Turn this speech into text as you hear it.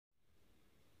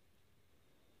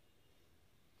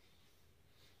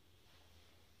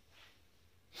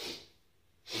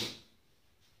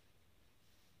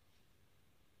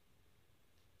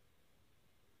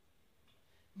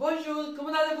Bonjour,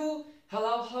 comment allez-vous?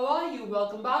 Hello, how are you?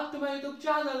 Welcome back to my YouTube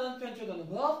channel. I'm Entre Jeunes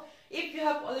Class. If you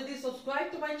have already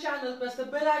subscribed to my channel, press the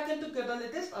bell icon to get the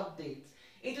latest updates.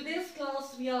 In today's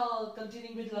class, we are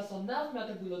continuing with lesson 9,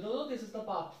 Métro Boulot Dodo. This is the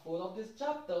part 4 of this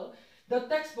chapter. The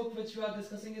textbook which we are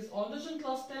discussing is Entre Jeunes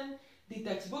Class 10, the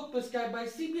textbook prescribed by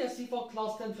CBSE for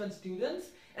class 10 French students.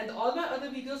 And all my other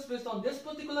videos based on this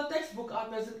particular textbook are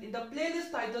present in the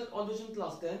playlist titled Entre Jeunes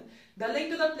Class 10. The link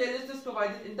to the playlist is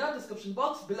provided in the description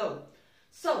box below.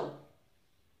 So,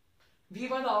 we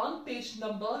were on page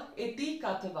number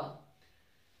 84.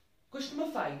 Question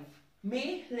number 5.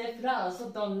 Mets les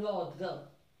phrases dans l'ordre.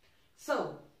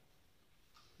 So,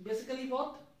 basically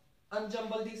what?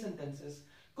 Unjumble these sentences.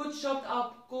 कुछ शब्द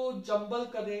आपको jumble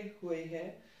करे हुए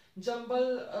हैं.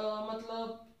 Jumble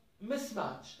मतलब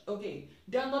mismatch. Okay,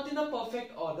 they are not in a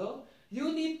perfect order.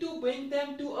 You need to bring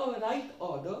them to a right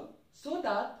order so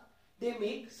that they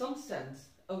make some sense.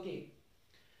 Okay.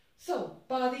 So,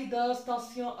 Paris de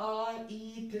station A,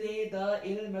 Entre de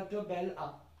il Métro Belle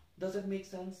A. Does it make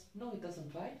sense? No, it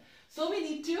doesn't, right? So we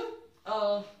need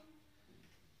to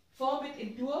form it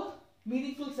into a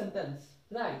meaningful sentence,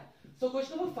 right? So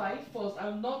question number 5. First, I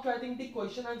am not writing the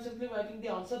question. I am simply writing the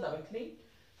answer directly.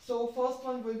 So first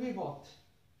one will be what?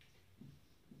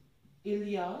 Il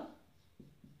y a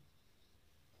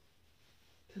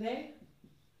très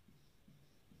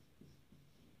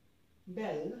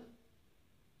belle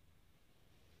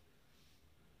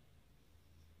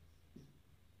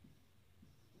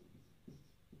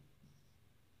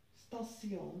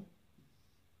station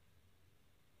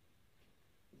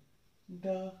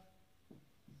de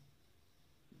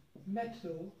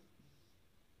métro.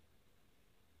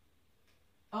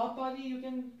 Paris you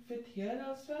can fit here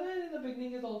as well, and in the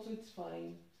beginning is also it's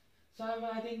fine. So I'm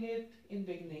adding it in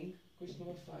beginning. Question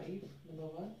number 5, number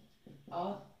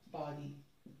 1. Paris.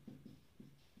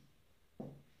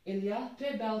 Il y a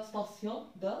très belle station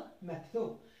de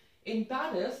métro. In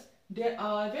Paris, there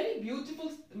are very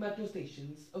beautiful metro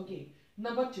stations. Okay.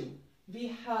 Number 2.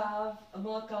 We have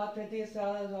ma carte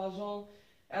prédécesseur l'argent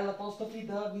l'apostrophe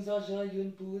de visage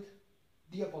une pour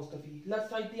the apostrophe.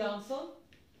 Let's write the answer.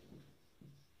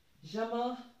 Je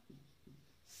me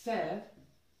sers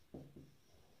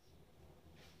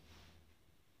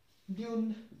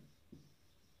d'une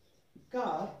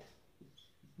carte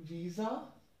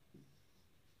Visa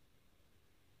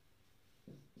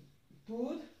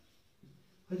pour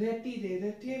retirer.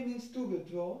 Retirer means to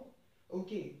withdraw.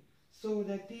 Okay. So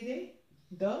retirer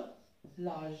de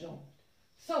l'argent.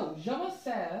 So je me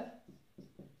sers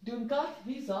d'une carte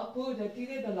Visa pour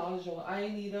retirer de l'argent.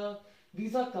 I need a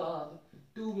Visa card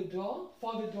to withdraw,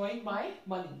 for withdrawing my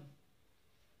money.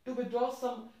 To withdraw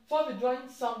some, for withdrawing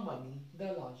some money. De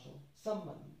l'argent. Some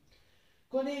money.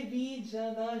 Connais-vous, je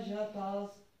ne, je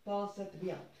pas cette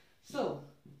bien. So,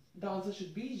 the answer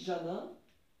should be je ne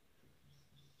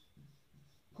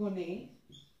connais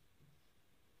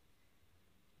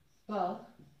pas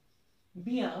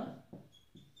bien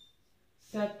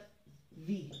cette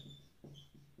ville.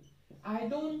 I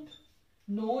don't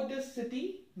know this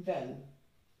city well.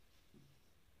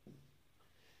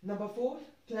 Number 4,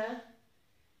 plein,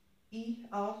 I,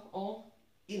 a, en,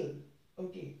 il.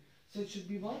 Okay, so it should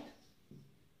be what?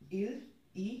 Il,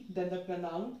 I, then the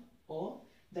pronoun, en,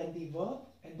 then the verb,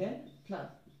 and then plein.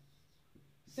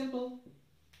 Simple.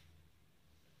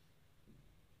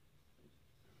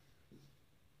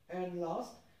 And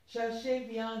last, chercher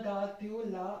viens gars tu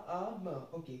la à me.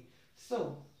 Okay,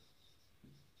 so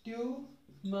tu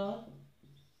me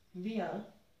viens.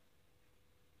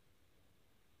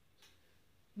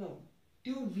 No,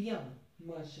 tu viens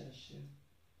me chercher.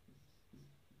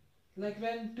 Like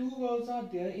when two verbs are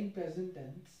there in present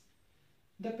tense,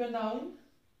 the pronoun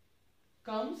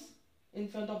comes in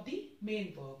front of the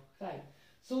main verb, right?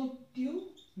 So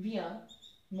tu viens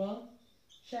me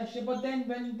chercher. But then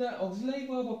when the auxiliary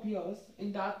verb appears,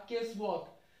 in that case what?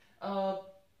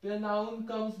 Pronoun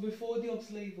comes before the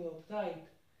auxiliary verb, right?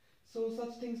 So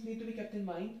such things need to be kept in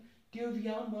mind. Tu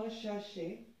viens me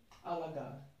chercher à la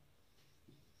gare.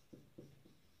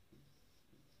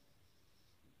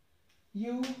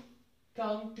 You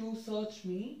come to search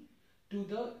me to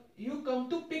the, you come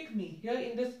to pick me. Here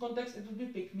in this context it will be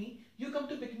pick me. You come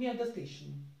to pick me at the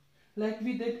station. Like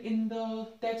we did in the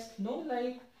text, no?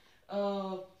 Like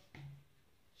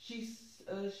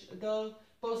the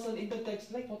person in the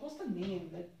text, like what was the name?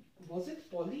 Like, was it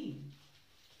Pauline?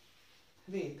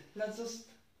 Wait, let's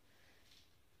just,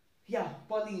 yeah,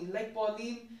 Pauline. Like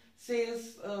Pauline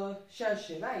says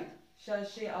chercher, right?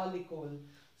 Chercher à l'école.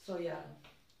 So yeah.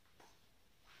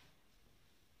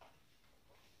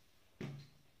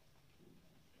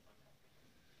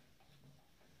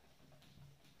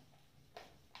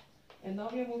 And now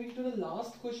we are moving to the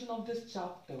last question of this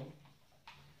chapter,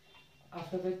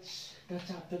 after which the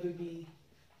chapter will be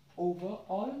over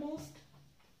almost.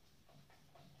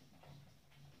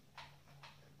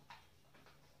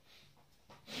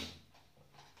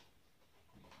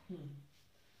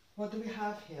 What do we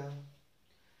have here?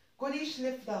 Koresh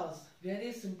lifters.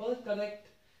 Very simple, correct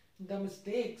the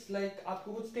mistakes. Like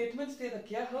आपको कुछ statements दे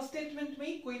रखे हैं, हर statement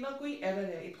में कोई ना कोई error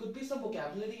है. It could be some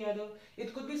vocabulary error,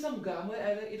 it could be some grammar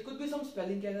error, it could be some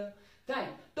spelling error. Right?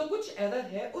 तो कुछ error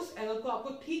है, उस error को आपको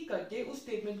ठीक करके उस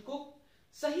statement को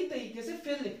सही तरीके से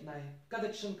फिर लिखना है,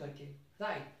 correction करके.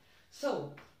 Right?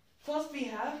 So first we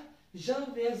have Je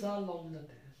vais à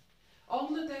l'Angleterre.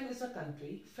 Angleterre is a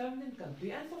country, feminine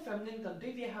country, and for feminine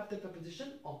country we have the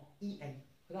preposition of en,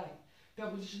 right?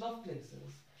 Preposition of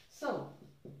places. So,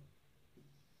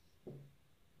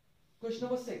 question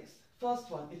number 6. First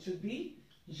one, it should be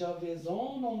Je vais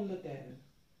en Angleterre,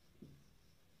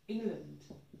 England.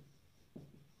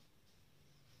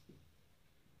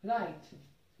 Right.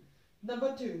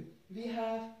 Number 2, we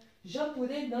have Je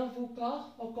pourrais ne vous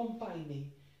pas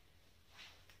accompagner.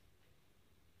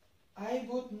 I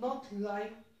would not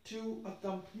like to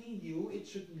accompany you, it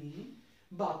should mean,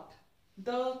 but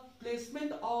the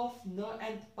placement of ne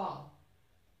and pas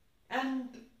and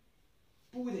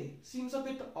pourrait seems a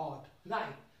bit odd,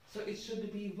 right? So it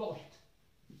should be what?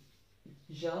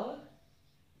 Je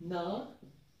ne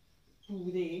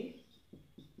pourrais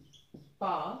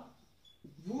pas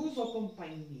vous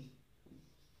accompagner.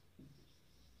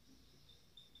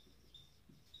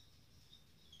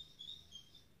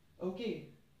 Okay.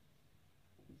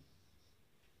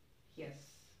 Yes.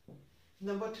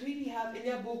 Number 3 we have il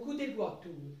y a beaucoup de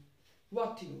voitures.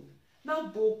 Voitures. Now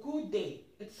beaucoup de,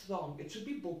 it's wrong. It should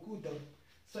be beaucoup de.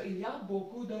 So il y a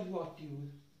beaucoup de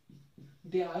voitures.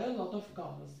 There are a lot of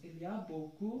cars. Il y a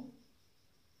beaucoup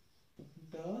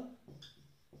de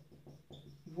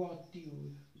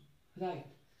voitures. Right.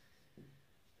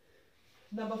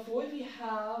 Number 4 we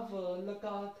have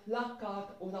la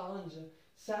carte orange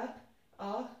sert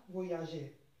à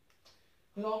voyager.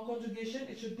 Wrong conjugation,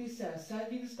 it should be sert.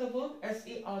 Sert is the verb,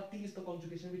 S-A-R-T is the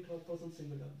conjugation with third person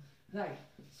singular. Right.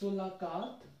 So la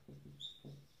carte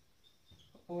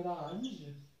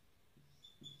orange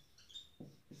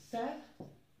sert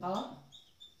à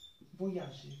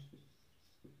voyager.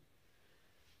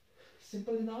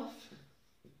 Simple enough.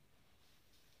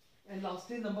 And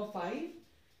lastly, number 5.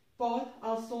 Paul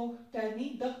also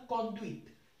permis de conduite.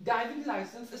 Driving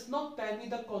license is not permis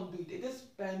de conduite. It is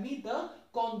permis de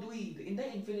conduire in the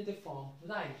infinitive form.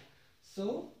 Right.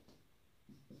 So,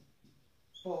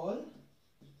 Paul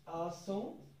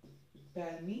also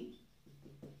permis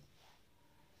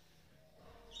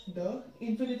the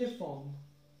infinitive form.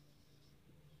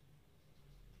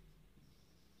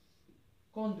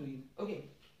 Conduire. Okay.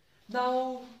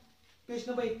 Now, page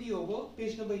number 80 over.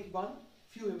 Page number 81.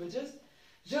 Few images.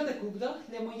 Je découvre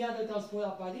les moyens de transport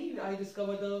à Paris. I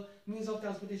discovered the means of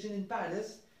transportation in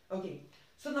Paris. Okay.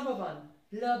 So number 1.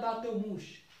 Le bateau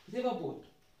mouche. Riverboat.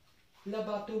 Le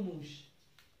bateau mouche.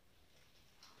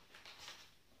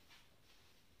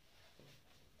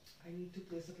 I need to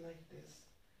place it like this.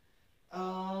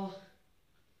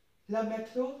 Le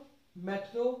métro.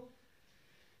 Métro.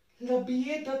 Le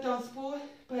billet de transport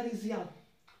parisien.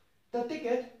 The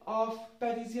ticket of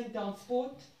Parisian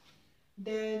transport.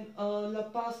 Then le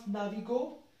pass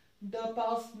Navigo, the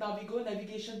pass Navigo,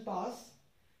 navigation pass.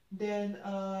 Then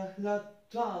le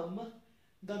tram,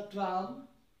 le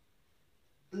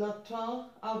train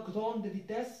à grande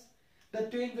vitesse,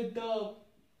 the train with the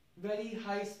very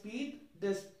high speed,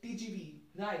 this TGV,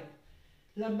 right?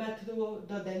 Le métro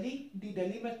de Delhi, the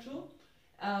Delhi metro,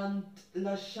 and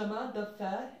le chemin de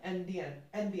fer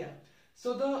Indien.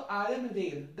 So the Iron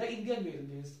Rail, the Indian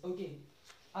Railways, okay,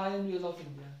 Iron Rail of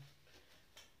India.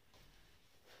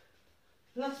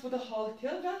 Let's put a halt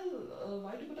here. Well,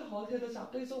 why to put a halt here? The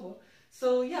chapter is over.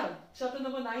 So yeah, chapter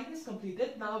number 9 is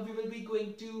completed. Now we will be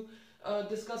going to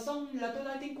discuss some letter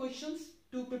writing questions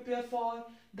to prepare for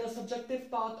the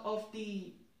subjective part of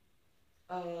the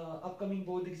upcoming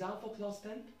board exam for class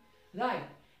 10. Right.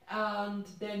 And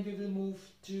then we will move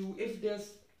to, if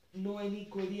there's no any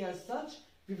query as such,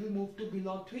 we will move to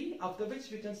below 3, after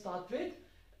which we can start with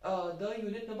the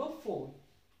unit number 4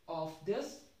 of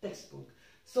this textbook.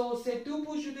 So c'est tout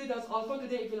pour aujourd'hui. That's all for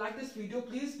today. If you like this video,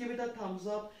 please give it a thumbs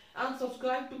up and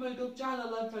subscribe to my YouTube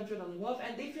channel, Learn French with Anubhav.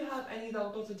 And if you have any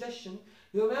doubt or suggestion,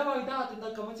 remember that in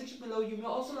the comment section below. You may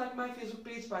also like my Facebook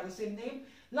page by the same name,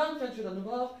 Learn French with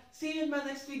Anubhav. See you in my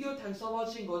next video. Thanks for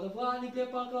watching. Au revoir. N'oubliez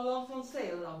pas que la langue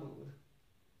française est l'amour.